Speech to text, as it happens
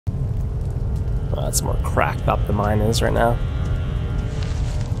Oh, that's more cracked up than mine is right now.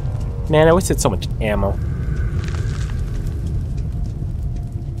 Man, I wasted so much ammo.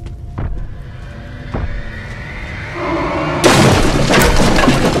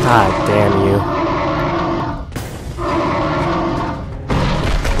 God damn you.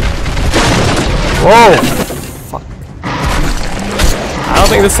 Whoa! Fuck. I don't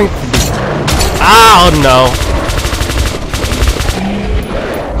think this thing... Ow, no.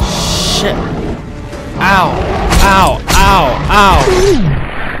 Shit. Ow. Ow. Ow. Ow.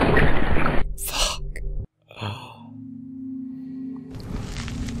 Fuck.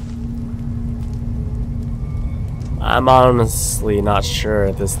 I'm honestly not sure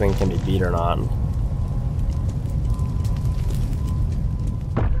if this thing can be beat or not.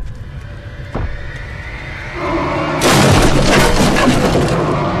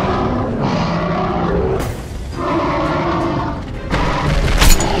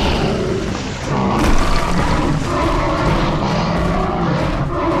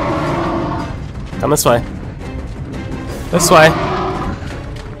 Come this way. This way.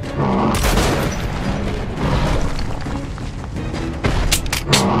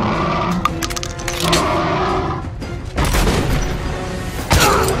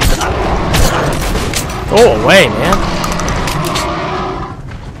 Go away, man.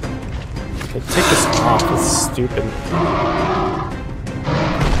 Okay, take this off. This is stupid.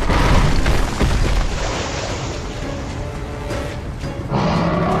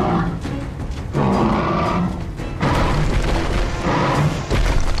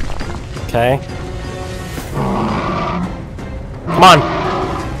 Okay. Come on.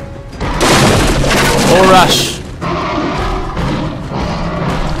 Full rush.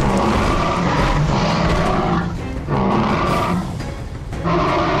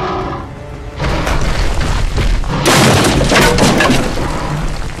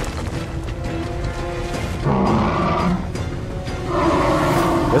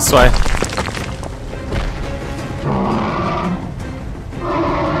 This way.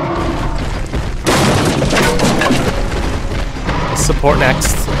 Support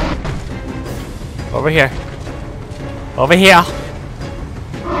next. Over here. Over here.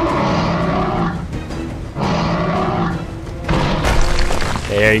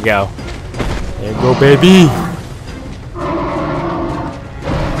 There you go. There you go, baby.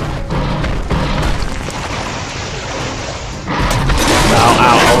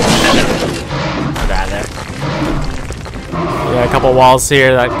 Yeah, a couple walls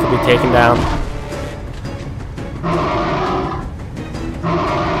here that could be taken down.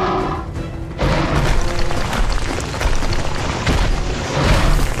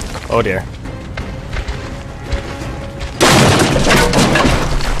 Oh dear.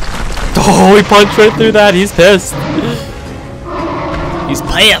 Oh, he punched right through that. He's pissed. He's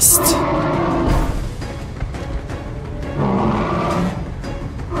pissed.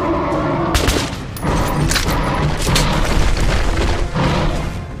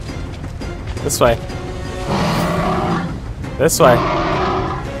 This way. This way.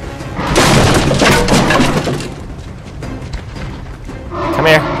 Come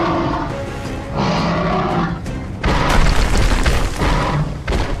here.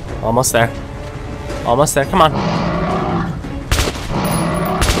 Almost there. Almost there. Come on.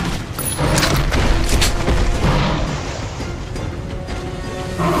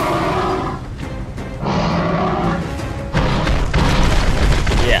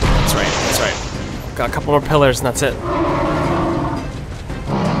 Yeah, that's right. That's right. Got a couple more pillars and that's it.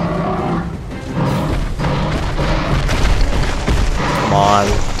 Come on.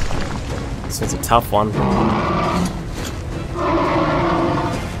 This one's a tough one.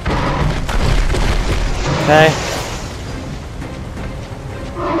 Okay.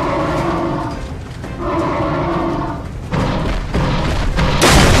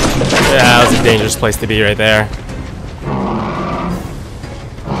 Yeah, that was a dangerous place to be right there.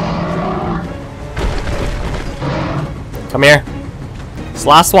 Come here. This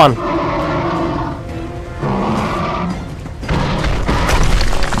last one.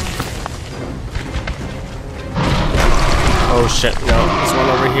 Oh shit, no, there's one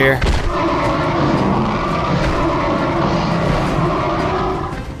over here.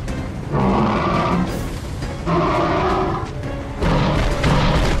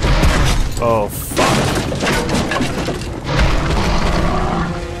 Oh, fuck.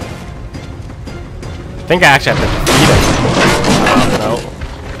 I think I actually have to defeat him. No.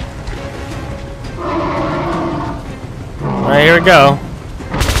 Alright, here we go.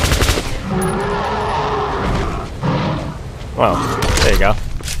 Well, there you go.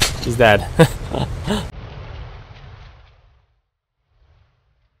 He's dead.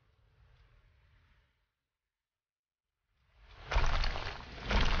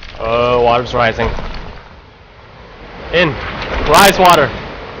 water's rising. In. Rise, water.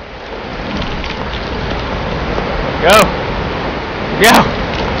 Go. Go.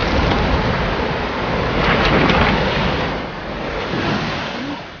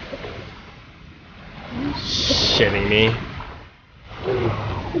 Shitting me.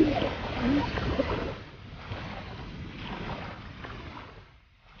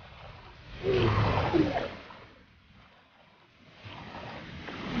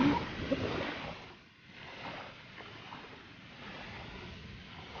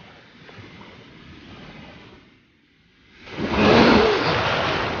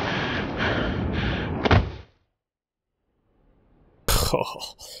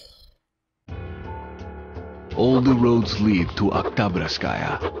 All the roads lead to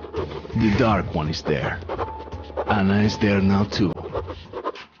Oktabraskaya. The Dark One is there. Anna is there now too.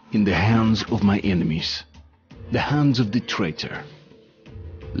 In the hands of my enemies. The hands of the traitor.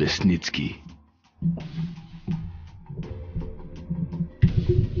 Lesnitsky.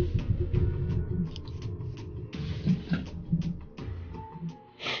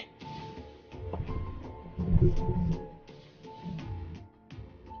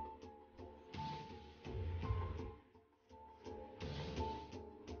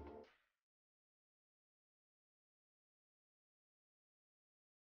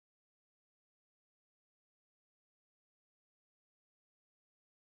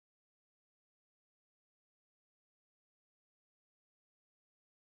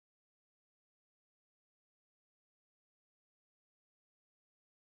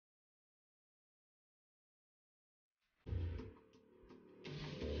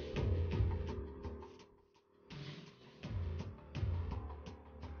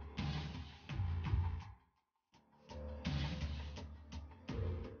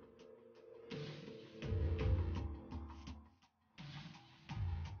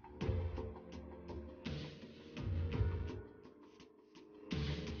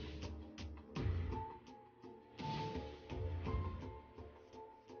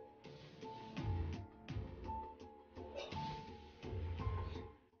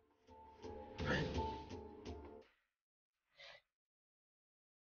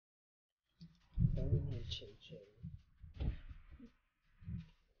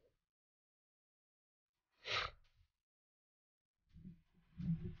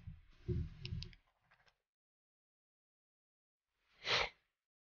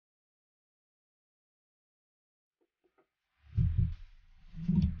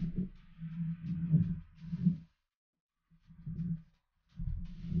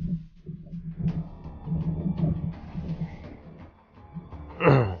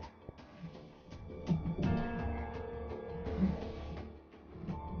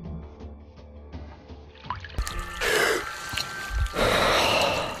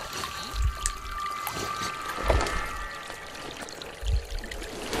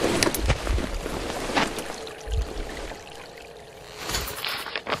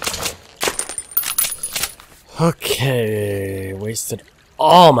 Okay, wasted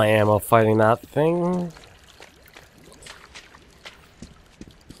all my ammo fighting that thing.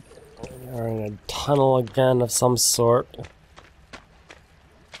 We are in a tunnel again of some sort.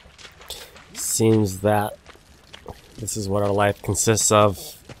 Seems that this is what our life consists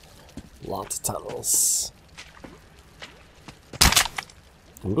of. Lots of tunnels.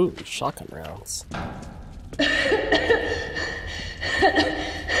 Ooh, shotgun rounds.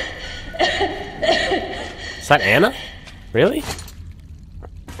 Is that Anna? Really?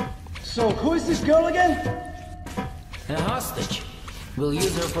 So, who is this girl again? A hostage. We'll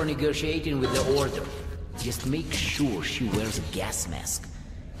use her for negotiating with the Order. Just make sure she wears a gas mask.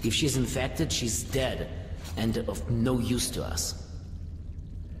 If she's infected, she's dead, and of no use to us.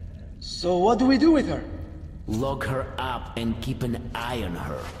 So, what do we do with her? Lock her up and keep an eye on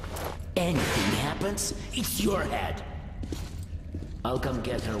her. Anything happens, it's your head. I'll come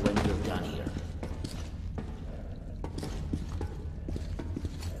get her when we're done here.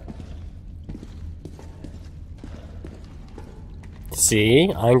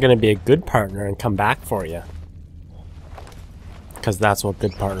 See, I'm gonna be a good partner and come back for you. Because that's what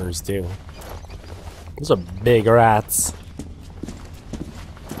good partners do. Those are big rats.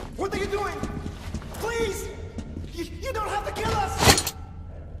 What are you doing? Please! You don't have to kill us!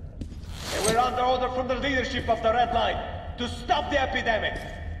 And we're under order from the leadership of the Red Line to stop the epidemic.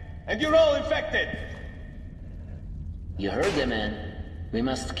 And you're all infected. You heard the man. We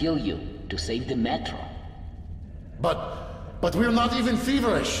must kill you to save the metro. But we're not even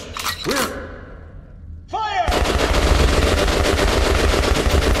feverish. We're... Fire!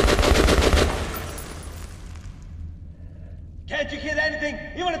 Can't you hear anything?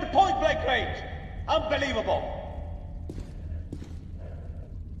 Even at the point blank range? Page. Unbelievable.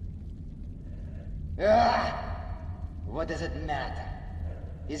 What does it matter?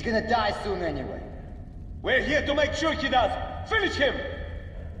 He's gonna die soon anyway. We're here to make sure he does. Finish him.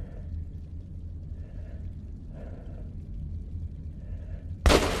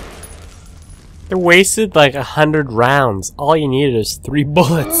 They wasted like 100 rounds. All you needed is 3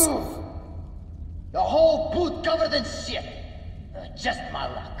 bullets. The whole boot covered in shit. Just my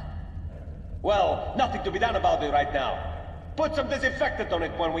luck. Well, nothing to be done about it right now. Put some disinfectant on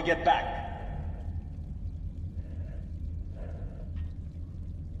it when we get back.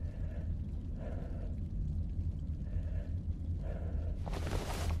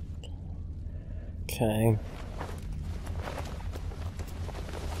 Okay.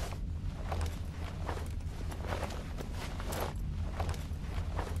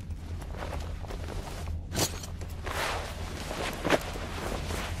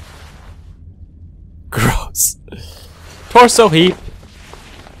 Gross. Torso heap.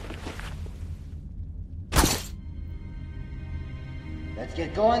 Let's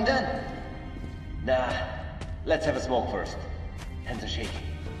get going then. Nah, let's have a smoke first. Hands are shaking.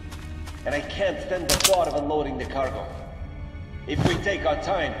 And I can't stand the thought of unloading the cargo. If we take our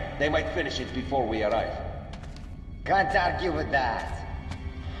time, they might finish it before we arrive. Can't argue with that.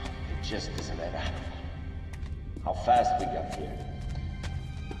 It just doesn't add up. How fast we got here.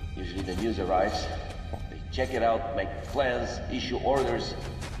 Usually the news arrives, they check it out, make plans, issue orders.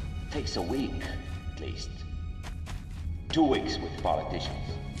 It takes a week, at least. 2 weeks with politicians.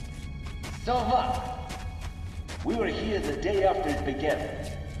 So what? We were here the day after it began.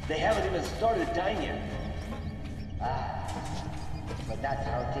 They haven't even started dying yet. But that's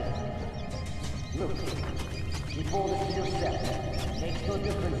how it is. Look, keep all this to yourself. Makes no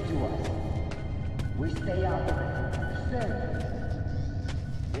difference to us. We stay out of it. Understand?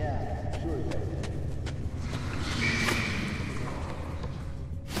 Yeah, sure, baby.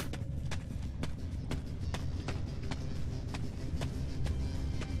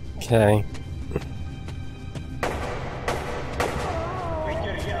 Okay. Quit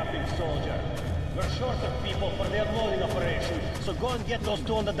your yapping, soldier. We're short of people for the unloading operation, so go and get those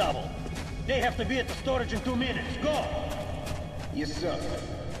 2 on the double. They have to be at the storage in 2 minutes. Go! Yes, sir.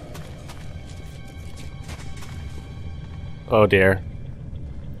 Oh dear.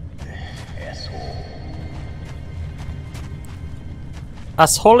 Asshole.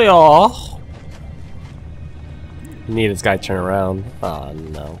 Asshole. Need this guy to turn around. Oh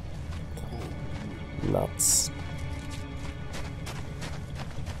no. Nuts.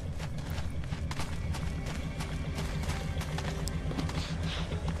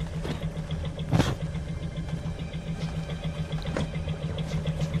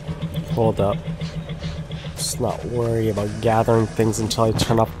 Hold up. Just not worry about gathering things until I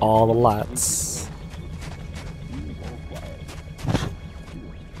turn off all the lights.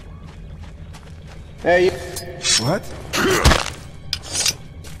 Hey, What?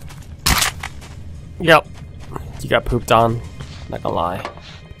 Yep. You got pooped on. Not gonna lie.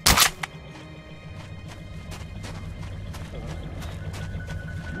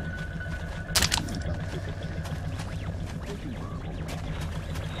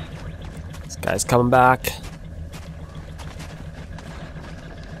 This guy's coming back.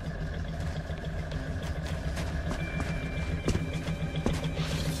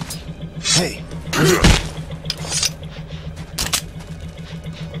 Hey.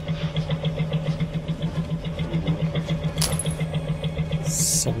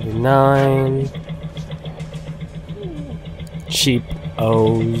 79. Cheap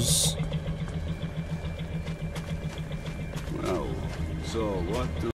O's. Well, so what do